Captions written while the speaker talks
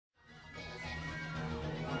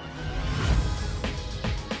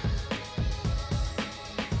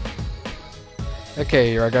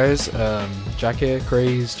Okay, right guys, Jack here,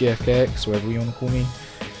 Krayes, GFKX, whatever you want to call me.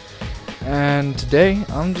 And today,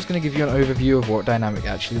 I'm just going to give you an overview of what dynamic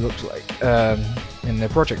actually looks like in the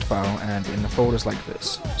project file and in the folders like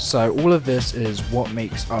this. So all of this is what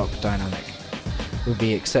makes up dynamic, with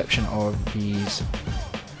the exception of these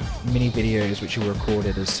mini videos which are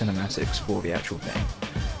recorded as cinematics for the actual thing.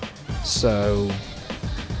 So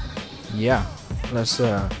yeah, let's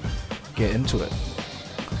get into it.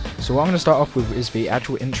 So what I'm going to start off with is the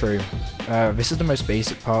actual intro. This is the most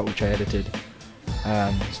basic part which I edited.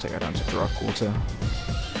 Let's take that down to draft quarter.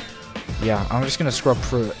 Yeah, I'm just going to scrub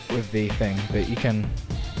through it with the thing, but you can,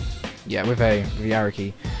 yeah, with the arrow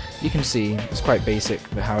key, you can see it's quite basic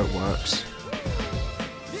for how it works.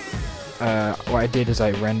 What I did is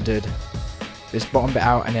I rendered this bottom bit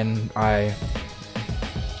out and then I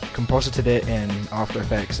composited it in After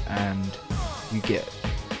Effects, and you get,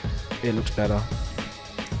 it looks better.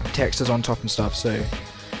 Text is on top and stuff, so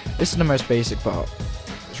this is the most basic part.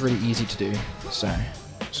 It's really easy to do, so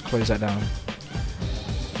just close that down.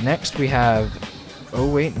 Next we have,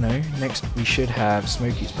 oh wait, no, next we should have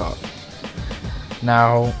Smokey's part.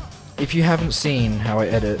 Now, if you haven't seen how I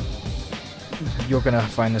edit, you're gonna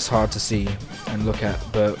find this hard to see and look at,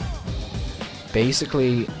 but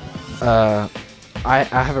basically, I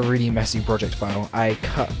have a really messy project file. I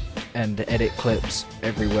cut and edit clips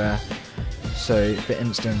everywhere. So, for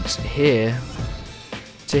instance, here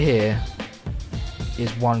to here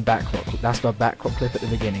is one backlot. That's the backlot clip at the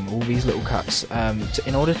beginning. All these little cuts.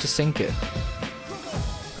 In order to sync it,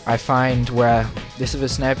 I find where this is a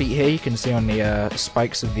snare beat here. You can see on the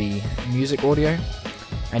spikes of the music audio,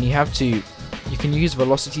 and you can use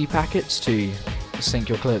velocity packets to sync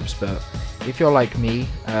your clips. But if you're like me,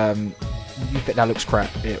 you think that looks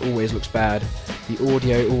crap. It always looks bad. The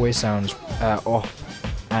audio always sounds off.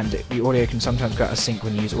 And the audio can sometimes go out of sync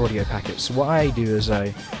when you use audio packets. So what I do is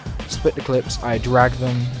I split the clips, I drag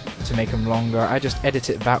them to make them longer, I just edit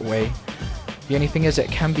it that way. The only thing is it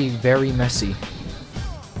can be very messy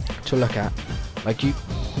to look at. Like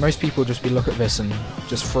most people just look at this and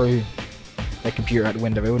just throw their computer out the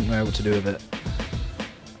window, they wouldn't know what to do with it.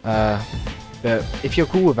 But if you're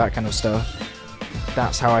cool with that kind of stuff,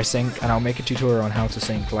 that's how I sync, and I'll make a tutorial on how to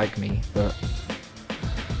sync like me. But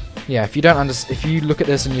yeah, if you look at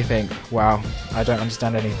this and you think, wow, I don't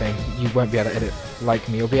understand anything, you won't be able to edit like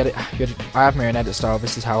me. I have my own edit style,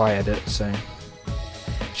 this is how I edit, so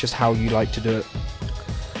it's just how you like to do it.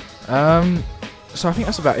 So I think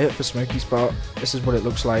that's about it for Smokey's part. This is what it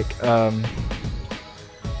looks like.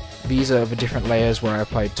 These are the different layers where I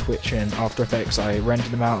applied Twitch and After Effects. I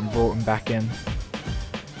rendered them out and brought them back in.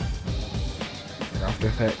 After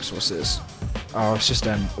Effects, what's this? Oh, it's just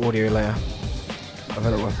an audio layer of a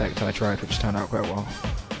little effect I tried, which turned out quite well.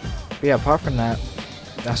 But yeah, apart from that,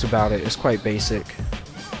 that's about it. It's quite basic.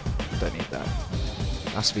 Don't need that.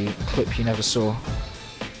 That's the clip you never saw.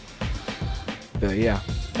 But yeah,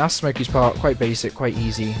 that's Smokey's part. Quite basic, quite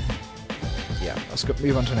easy. Yeah, let's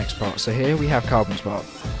move on to the next part. So here we have Carbon's part,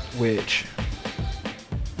 which,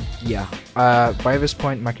 yeah, by this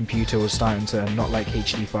point my computer was starting to not like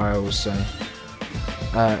HD files, so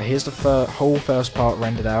here's the whole first part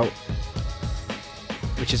rendered out,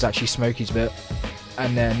 which is actually Smokey's bit,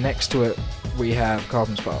 and then next to it we have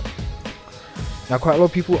Carbon's part. Now, quite a lot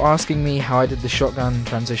of people asking me how I did the shotgun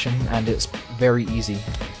transition, and it's very easy.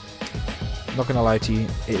 Not gonna lie to you,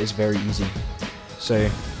 it is very easy. So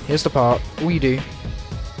here's the part. All you do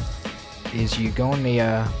is you go on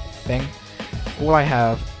the thing. All I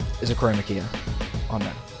have is a chroma key on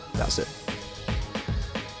there. That's it.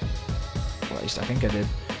 Well, at least I think I did.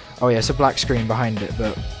 Oh yeah, it's a black screen behind it,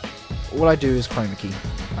 but all I do is chroma key.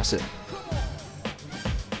 That's it.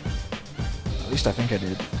 At least I think I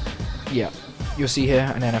did. Yeah, you'll see here,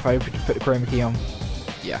 and then if I put the chroma key on,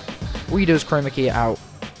 yeah. All you do is chroma key it out,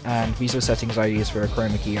 and these are the settings I use for a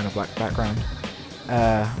chroma key on a black background.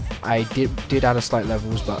 I did add a slight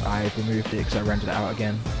levels, but I removed it because I rendered it out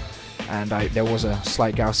again. And there was a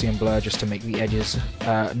slight Gaussian blur just to make the edges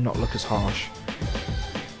not look as harsh.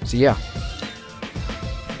 So yeah.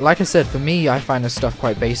 Like I said, for me, I find this stuff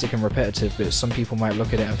quite basic and repetitive, but some people might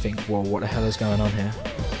look at it and think, whoa, what the hell is going on here?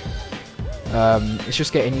 It's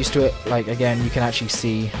just getting used to it. Like, again, you can actually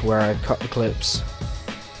see where I've cut the clips,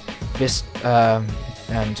 this,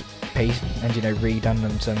 and paste, and, you know, redone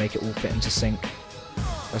them to make it all fit into sync.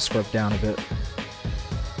 Let's scrub down a bit.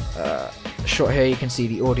 Shot here, you can see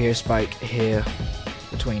the audio spike here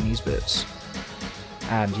between these bits.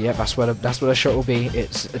 And yeah, that's what a shot will be.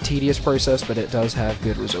 It's a tedious process, but it does have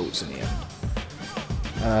good results in the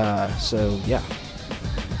end. So yeah,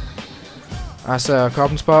 that's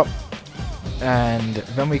Carbon's part. And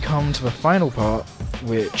then we come to the final part,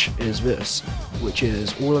 which is this, which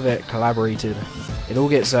is all of it collaborated. It all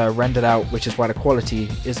gets rendered out, which is why the quality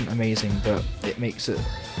isn't amazing, but it makes it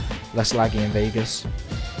less laggy in Vegas.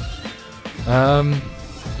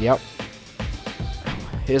 Yep.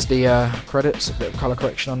 Here's the credits, a bit of color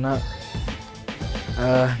correction on that.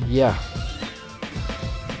 Yeah.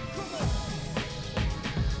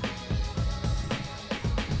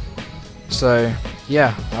 So,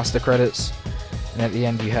 yeah, that's the credits. And at the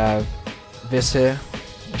end you have this here,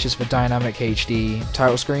 which is the dynamic HD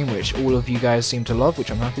title screen, which all of you guys seem to love,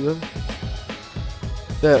 which I'm happy with.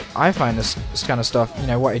 But I find this kind of stuff, you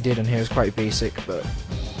know, what I did in here is quite basic, but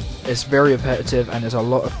it's very repetitive and there's a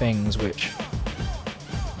lot of things which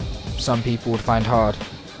some people would find hard.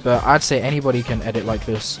 But I'd say anybody can edit like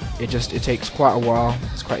this. It takes quite a while,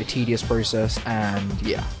 it's quite a tedious process, and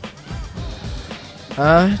yeah.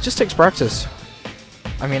 It just takes practice.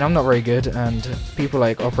 I mean, I'm not very good, and people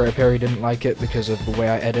like Operator Perry didn't like it because of the way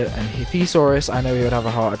I edit, and if he saw this, I know he would have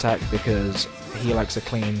a heart attack because he likes a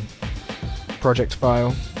clean project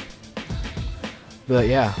file. But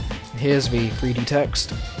yeah, here's the 3D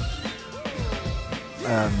text.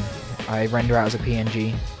 I render out as a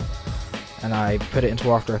PNG, and I put it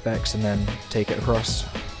into After Effects and then take it across.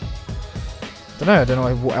 I don't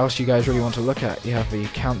know what else you guys really want to look at. You have the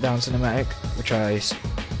countdown cinematic, which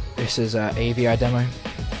this is AVI demo.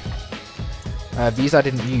 These I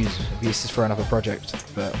didn't use, this is for another project,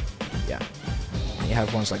 but yeah. And you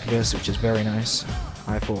have ones like this, which is very nice.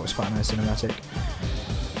 I thought it was quite a nice cinematic.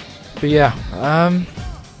 But yeah,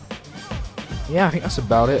 yeah, I think that's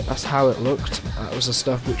about it. That's how it looked. That was the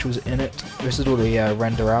stuff which was in it. This is all the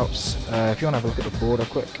render outs. If you want to have a look at the border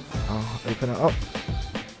quick, I'll open it up.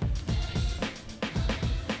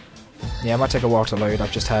 Yeah, it might take a while to load.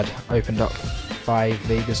 I've just had opened up 5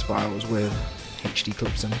 Vegas files with HD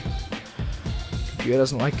clips in. Computer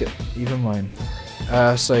doesn't like it, even mine.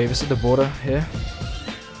 So this is the border here.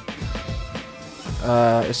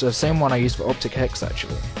 It's the same one I used for Optic Hex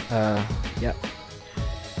actually. Yep.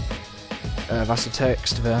 That's the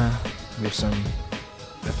text there with some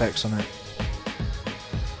effects on it.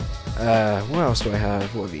 What else do I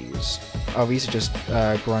have? What are these? Oh, these are just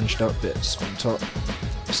grunged up bits on top.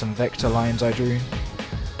 Some vector lines I drew.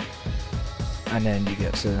 And then you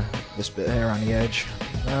get to this bit here around the edge.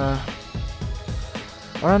 I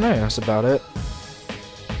don't know, that's about it.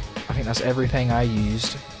 I think that's everything I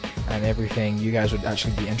used, and everything you guys would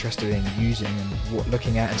actually be interested in using and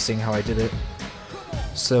looking at and seeing how I did it.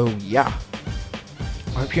 So yeah,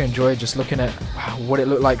 I hope you enjoyed just looking at what it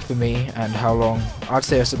looked like for me and how long. I'd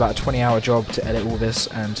say it's about a 20-hour job to edit all this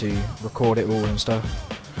and to record it all and stuff.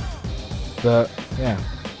 But yeah,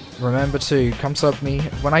 remember to come sub me.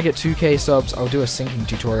 When I get 2k subs, I'll do a syncing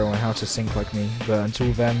tutorial on how to sync like me, but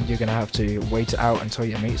until then you're gonna have to wait it out and tell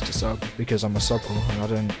your mates to sub, because I'm a subhole and I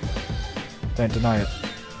don't deny it.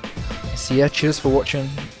 So yeah, cheers for watching.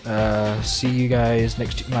 See you guys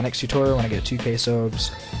my next tutorial when I get 2k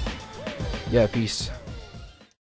subs. Yeah, peace.